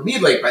 So for me,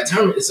 like, by the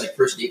time it's like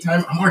first date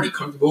time, I'm already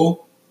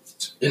comfortable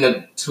in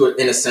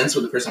a sense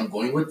with the person I'm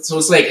going with. So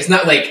it's like, it's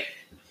not like,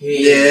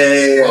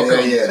 hey,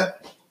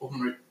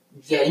 welcome.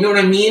 Yeah, you know what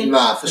I mean?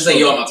 Nah, for it's sure.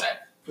 Like, yo, I'm outside.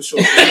 For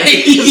sure.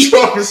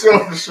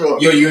 For sure.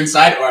 Yo, you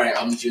inside? All right,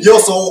 I'll meet you. Yo,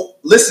 so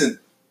listen,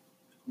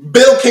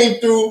 bill came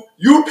through,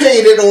 you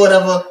paid it or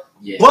whatever.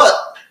 Yeah. But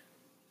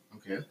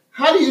okay,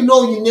 how do you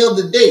know you nailed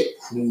the date?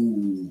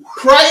 Ooh.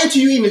 Prior to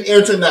you even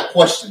answering that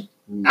question,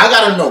 I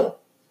gotta know.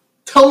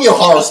 Tell me a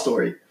horror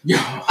story.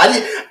 Yeah. I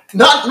need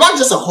not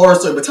just a horror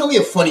story, but tell me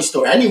a funny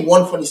story. I need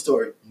one funny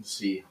story. Let's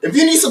see. If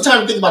you need some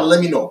time to think about it,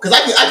 let me know. Because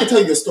I can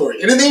tell you a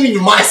story. And it ain't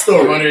even my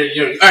story. All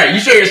right, you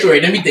share your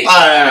story. Let me think. All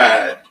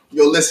right.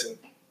 Yo, listen.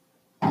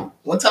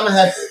 One time I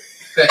had...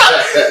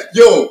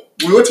 Yo,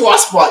 we went to our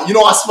spot. You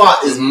know our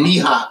spot is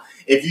Mija.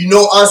 If you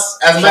know us...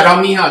 Shout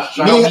out Mija.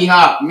 Shout out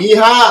Mija.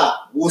 Mija.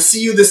 We'll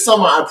see you this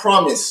summer, I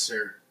promise. Yes,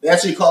 sir. They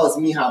actually call us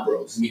Mija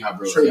Bros. Mija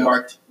Bros.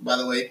 Trademarked, by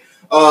the way.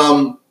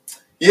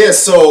 Yeah,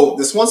 so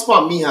this one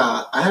spot,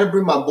 Mija, I had to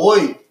bring my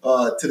boy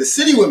to the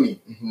city with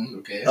me. Mm-hmm,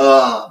 okay.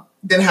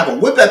 Didn't have a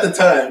whip at the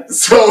time.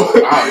 So,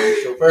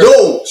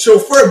 chauffeur.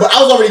 Chauffeur, but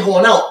I was already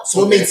going out.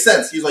 So it made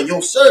sense. He was like, yo,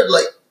 sir,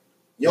 like,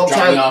 yo,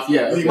 drop me off,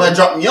 yeah. You might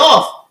drop me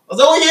off. I was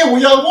like, oh, yeah,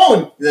 where y'all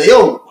going? He's like,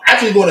 yo,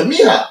 actually going to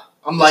Mija.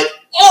 I'm like,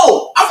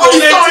 oh, I'm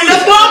already sorry,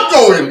 that's where I'm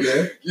going.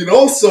 Okay. You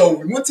know, so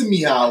we went to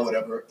Mija or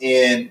whatever,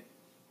 and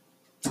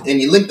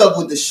he linked up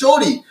with the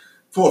shorty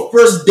for a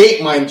first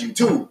date, mind you,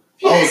 too.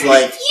 I was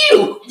like,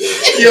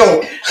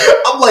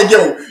 I'm like,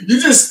 yo,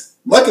 you just,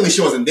 luckily she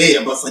wasn't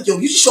dating, but it's like, yo,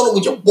 you just showed up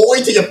with your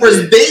boy to your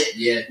first date?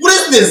 Yeah. What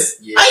is this?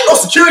 Yeah. I ain't no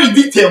security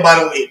detail, by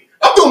the way.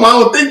 I'm doing my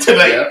own thing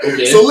tonight. Yeah,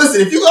 okay. So listen,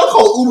 if you're going to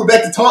call Uber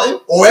back to Taunton,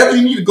 or wherever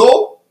you need to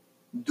go,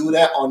 do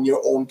that on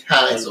your own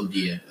time. That's OD,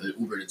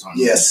 Uber to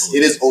Taunton. Yes,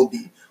 it is OD.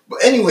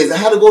 But anyways,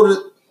 I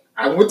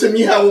went to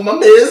Mija with my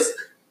mans,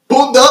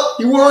 pulled up,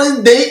 he went on his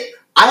date.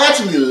 I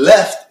actually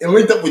left and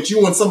linked up with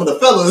you and some of the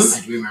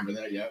fellas. I do remember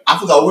that, yeah. I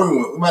forgot where we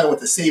went. We might have went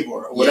to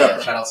Savor or whatever.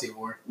 Yeah, shout out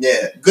Savor.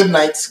 Yeah, good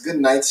nights.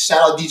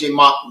 Shout out DJ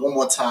Mop one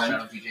more time.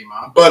 Shout out DJ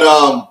Mop. But,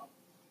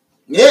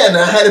 yeah, and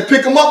I had to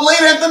pick him up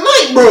later at the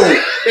night, bro.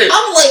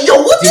 I'm like,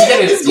 yo, what the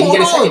heck is going on? Did you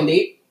get a second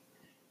date?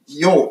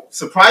 Yo,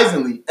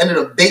 surprisingly, ended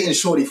up dating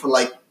shorty for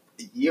like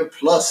a year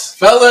plus.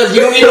 Fellas,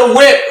 you don't need a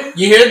whip.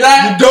 You hear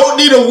that? You don't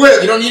need a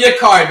whip. You don't need a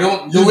car.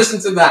 Don't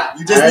listen to that.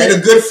 You just need a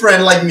good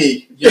friend like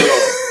me. Yo.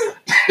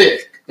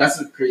 That's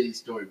a crazy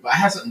story. But I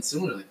had something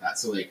similar like that.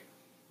 So, like,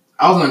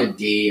 I was on a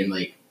date, and,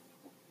 like,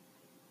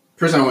 the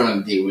person I went on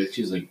a date with,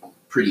 she was, like,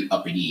 pretty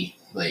uppity.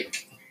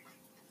 Like,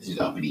 she's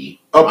uppity.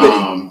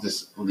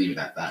 Just leave it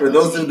at that. For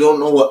those who don't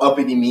know what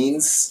uppity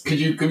means, could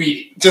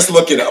we just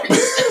look it up.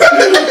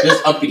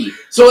 Just uppity.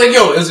 So, like,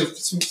 yo, it was a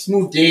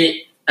smooth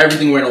date.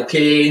 Everything went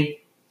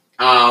okay.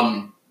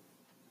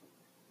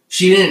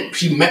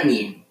 She met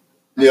me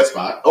at the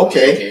spot.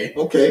 Okay.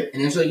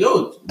 And then she's like,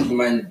 yo, do you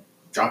mind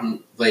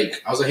dropping,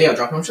 like, I was like, hey, I'll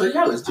drop him. She's like,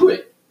 yeah, let's do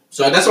it.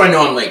 So that's why I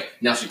know I'm like,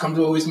 now she comes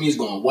over with me, it's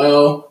going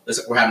well,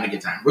 we're having a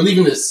good time. We're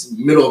leaving this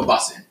middle of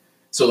Boston.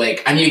 So,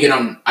 like, I need to get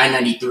on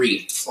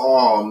I-93.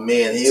 Oh,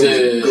 man,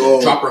 here we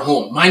go. Drop her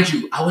home. Mind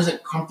you, I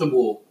wasn't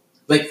comfortable.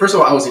 Like, first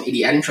of all, I was an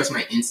idiot. I didn't trust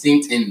my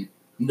instinct in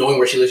knowing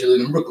where she lived. She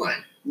lived in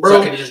Brookline. Bro, so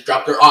I could have just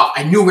dropped her off.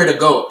 I knew where to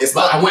go.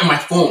 I went on my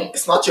phone.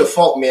 It's not your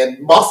fault,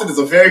 man. Boston is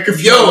a very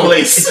confusing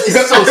place.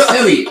 It's so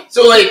silly.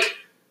 So, like,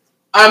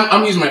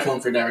 I'm using my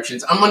phone for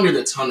directions. I'm under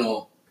the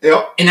tunnel.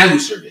 Yep. And I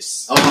lose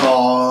service.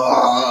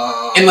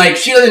 And, like,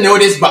 she doesn't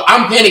notice, but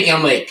I'm panicking.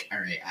 I'm like, all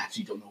right, I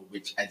actually don't know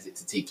which exit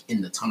to take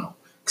in the tunnel.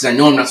 Because I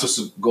know I'm not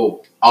supposed to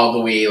go all the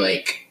way,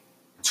 like,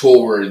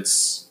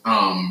 towards,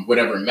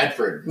 whatever,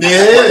 Medford.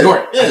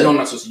 North. Yeah. I know I'm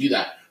not supposed to do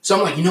that. So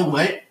I'm like, you know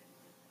what?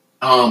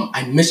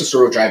 I missed the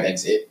Sorrel Drive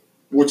exit.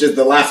 Which is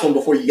the last one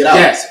before you get out.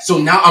 Yes. So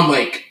now I'm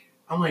like,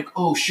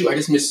 oh, shoot, I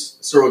just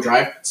missed Sorrel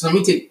Drive. So let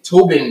me take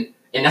Tobin,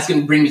 and that's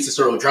going to bring me to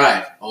Sorrel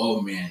Drive.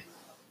 Oh, man.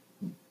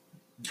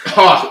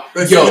 Oh,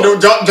 yo. You know,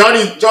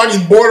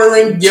 Johnny's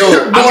bordering.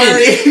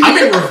 I'm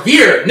in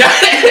Revere.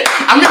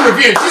 I'm in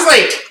Revere. She's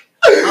like,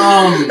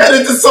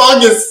 headed to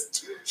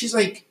Saugus. She's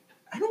like,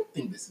 I don't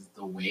think this is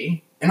the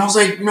way. And I was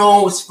like,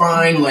 no, it's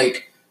fine.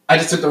 Like, I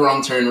just took the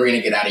wrong turn. We're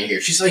going to get out of here.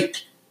 She's like,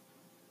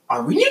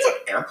 are we near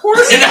the airport?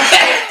 and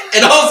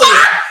I was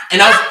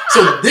like,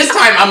 so this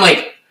time I'm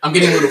like, I'm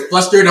getting a little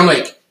flustered. I'm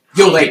like,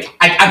 yo, like,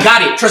 I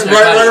got it. Trust me.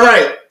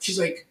 Right. She's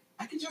like,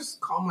 I could just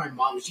call my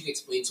mom and she can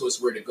explain to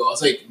us where to go. I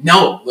was like,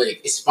 no,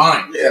 like, it's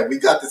fine. Yeah, we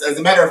got this. As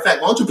a matter of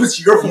fact, why don't you put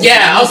your phone away?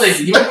 Yeah, I was like,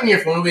 you might put your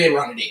phone away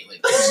around a date. Like,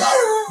 stop.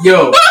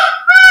 Yo,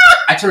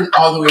 I turned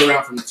all the way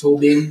around from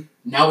Tobin.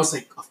 Now it's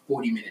like a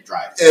 40-minute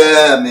drive.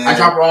 Yeah, man. I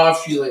drop her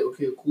off. She's like,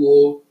 okay,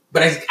 cool.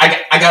 But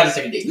I got a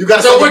second date. You got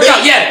a second date? So it worked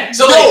out, yeah.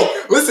 So,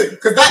 listen,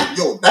 because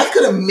that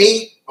could have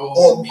made...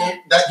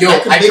 man.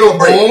 I drove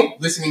home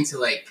listening to,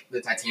 like,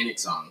 the Titanic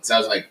song. So I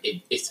was like,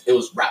 it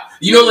was rap.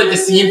 You know, like, the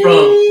scene from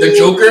The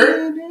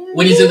Joker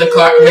when he's in the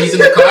car?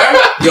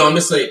 Yo, I'm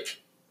just,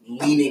 like,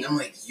 leaning. I'm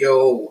like,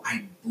 yo,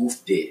 I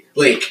boofed it.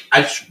 Like,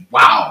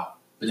 wow.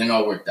 but then it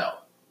all worked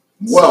out.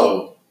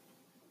 Well,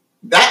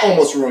 that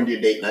almost ruined your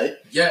date night.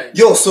 Yeah.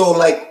 Yo, so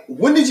like,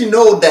 when did you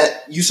know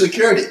that you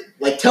secured it?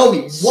 Like, tell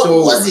me, what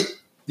was it?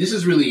 This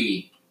is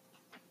really,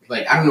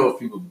 like, I don't know if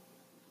people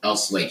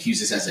else like use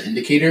this as an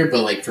indicator,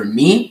 but like for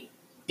me,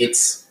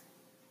 it's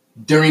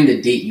during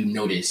the date you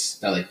notice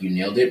that like you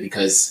nailed it,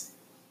 because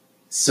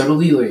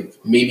subtly, like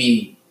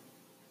maybe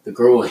the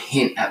girl will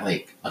hint at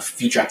like a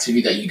future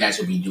activity that you guys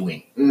will be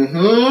doing.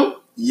 Mm-hmm.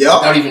 Yep.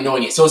 Without even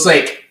knowing it. So it's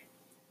like,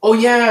 oh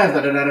yeah,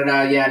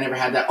 yeah, I never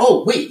had that.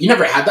 Oh wait, you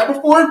never had that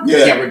before?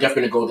 Yeah, we're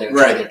definitely gonna go there and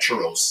try their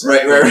churros.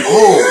 Right.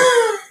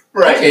 Oh,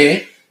 right.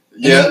 Okay.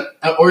 Yeah.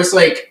 Or it's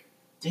like,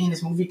 dang,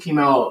 this movie came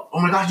out. Oh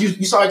my gosh,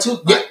 you saw it too?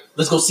 Yeah,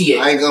 let's go see it.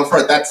 I ain't going for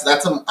it.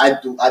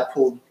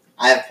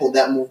 I have pulled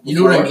that move before. You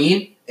know what I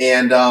mean?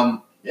 And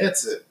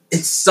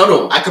it's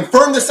subtle. I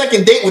confirmed the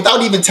second date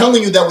without even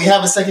telling you that we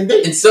have a second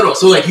date. It's subtle.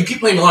 So like you keep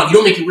playing along. You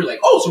don't make it weird. Like,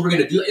 oh, so we're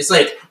gonna do it. It's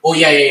like, oh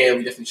yeah,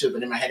 we definitely should.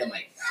 But in my head, I'm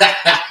like,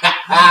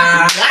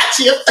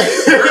 gotcha.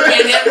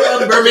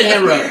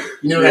 Birmingham rub.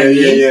 You know what I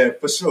mean? Yeah,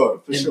 for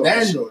sure.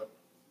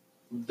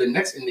 The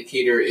next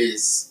indicator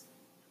is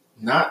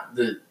not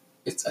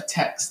it's a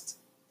text.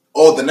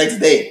 Oh, the next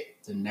day.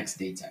 The next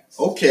day text.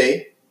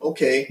 Okay.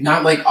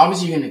 Not like,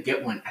 obviously you're gonna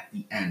get one at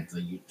the end.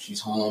 Like she's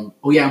home.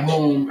 Oh yeah, I'm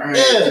home. All right.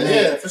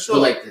 Yeah, for sure.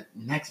 But like the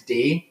next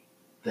day,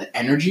 the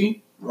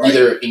energy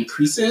either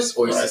increases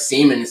or it's the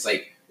same, and it's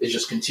like it's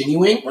just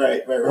continuing.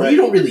 Right. Or you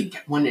don't really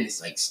get one, and it's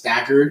like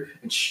staggered,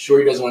 and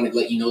Shorty doesn't want to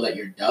let you know that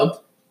you're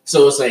dubbed.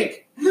 So it's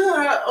like,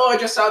 I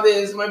just saw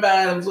this. My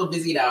bad. I'm so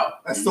busy now.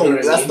 That's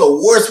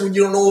the worst when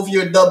you don't know if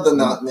you're dubbed or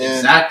not, man.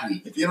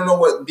 Exactly. If you don't know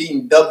what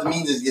being dubbed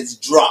means, it's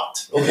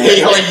dropped.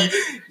 Okay, like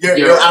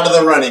you're out of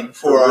the running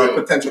for a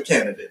potential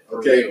candidate.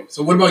 Okay.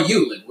 So what about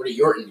you? Like, what are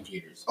your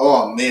indicators?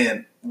 Oh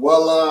man.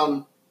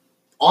 Well,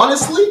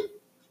 honestly,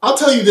 I'll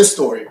tell you this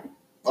story.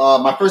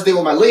 My first date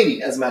with my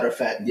lady, as a matter of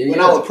fact,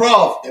 went out with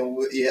Prav, and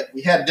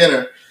we had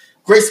dinner.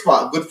 Great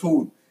spot, good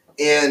food,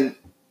 and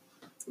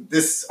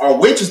our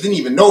waitress didn't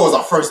even know it was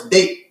our first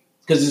date.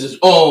 Because it's just,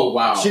 oh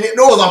wow, she didn't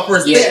know it was our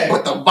first date,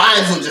 but the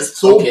vibes were just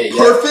so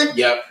perfect.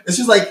 Yep. And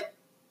she's like,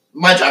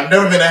 mind you, I've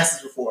never been asked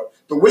this before.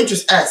 The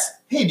waitress asked,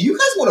 "Hey, do you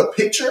guys want a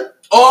picture?"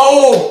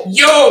 Oh,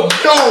 yo,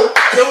 the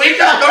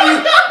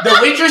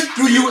waitress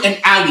threw you an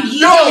alley.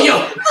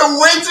 Yo, the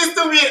waitress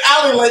threw me an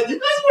alley. Like, you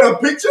guys want a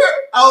picture?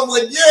 I was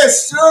like,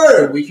 yes,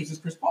 sure. The waitress is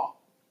Chris Paul.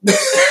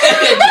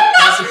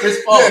 That's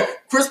Chris Paul. Yeah,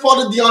 Chris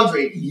Paul to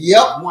DeAndre.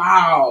 Yep.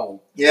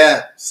 Wow.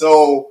 Yeah.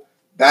 So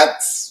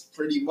that's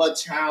pretty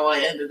much how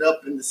I ended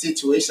up in the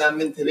situation I'm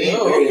in today.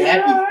 Very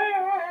happy.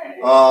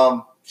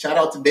 Shout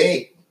out to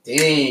Bay.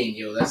 Dang,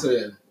 yo,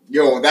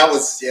 that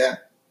was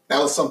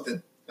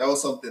something. That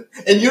was something.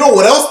 And you know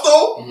what else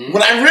though? Mm-hmm.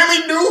 When I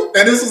really knew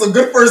that this was a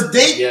good first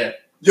date. Yeah.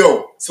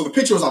 Yo, so the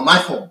picture was on my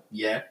phone.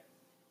 Yeah.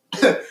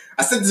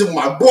 I sent it to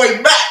my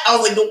boy Matt. I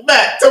was like, yo,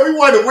 Matt, tell me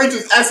why the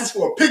waitress asked us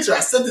for a picture. I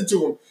sent it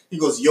to him. He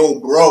goes, yo,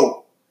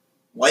 bro,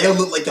 why y'all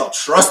look like y'all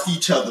trust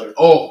each other?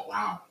 Oh,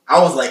 wow.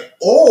 I was like,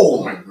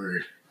 oh my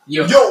word.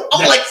 Yo,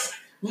 I'm like,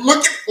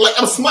 look at, like,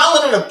 I'm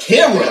smiling at a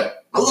camera. Yeah.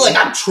 I look like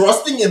I'm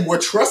trusting and we're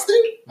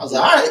trusting. I was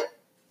like, all right,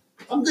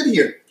 I'm good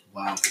here.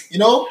 Wow. You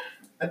know,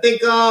 I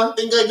think I got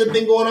a good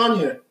thing going on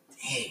here.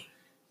 Dang.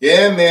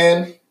 Yeah,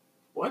 man.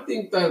 Well, I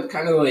think that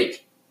kind of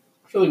like,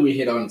 I feel like we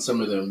hit on some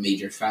of the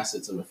major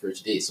facets of a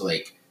first date. So,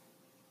 like,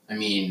 I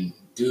mean,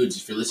 dudes,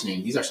 if you're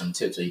listening, these are some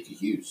tips that you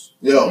could use.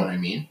 Yo. You know what I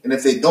mean? And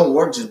if they don't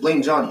work, just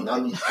blame Johnny,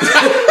 not me.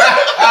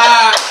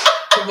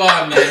 Come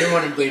on, man. They don't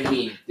want to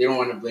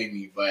blame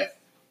me. But,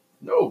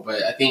 no,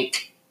 but I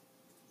think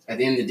at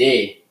the end of the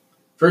day,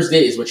 first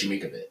date is what you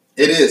make of it.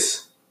 It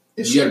is.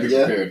 You gotta be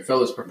prepared.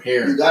 Fellas,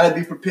 prepare. You gotta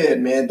be prepared,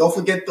 man. Don't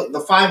forget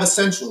the 5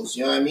 essentials.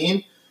 You know what I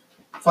mean?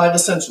 5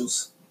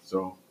 essentials.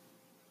 So,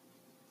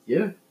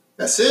 yeah.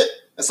 That's it.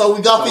 That's all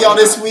we got for y'all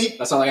this week.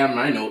 That's all I got in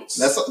my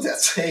notes.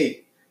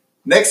 Hey.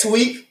 Next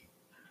week.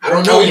 I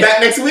don't know. We'll be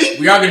back next week?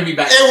 We are going to be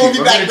back next week. We'll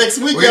be back next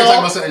week, We're going to talk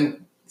about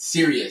something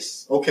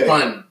serious. Okay.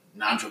 Fun.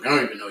 Nah, I'm joking. I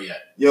don't even know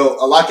yet. Yo,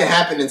 a lot can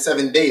happen in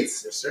 7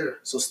 days. Yes, sir.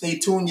 So stay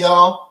tuned,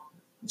 y'all.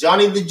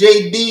 Johnny the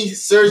JD,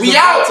 Serge we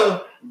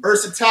out.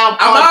 Versatile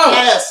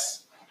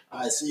Podcast.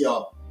 All right, see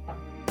y'all.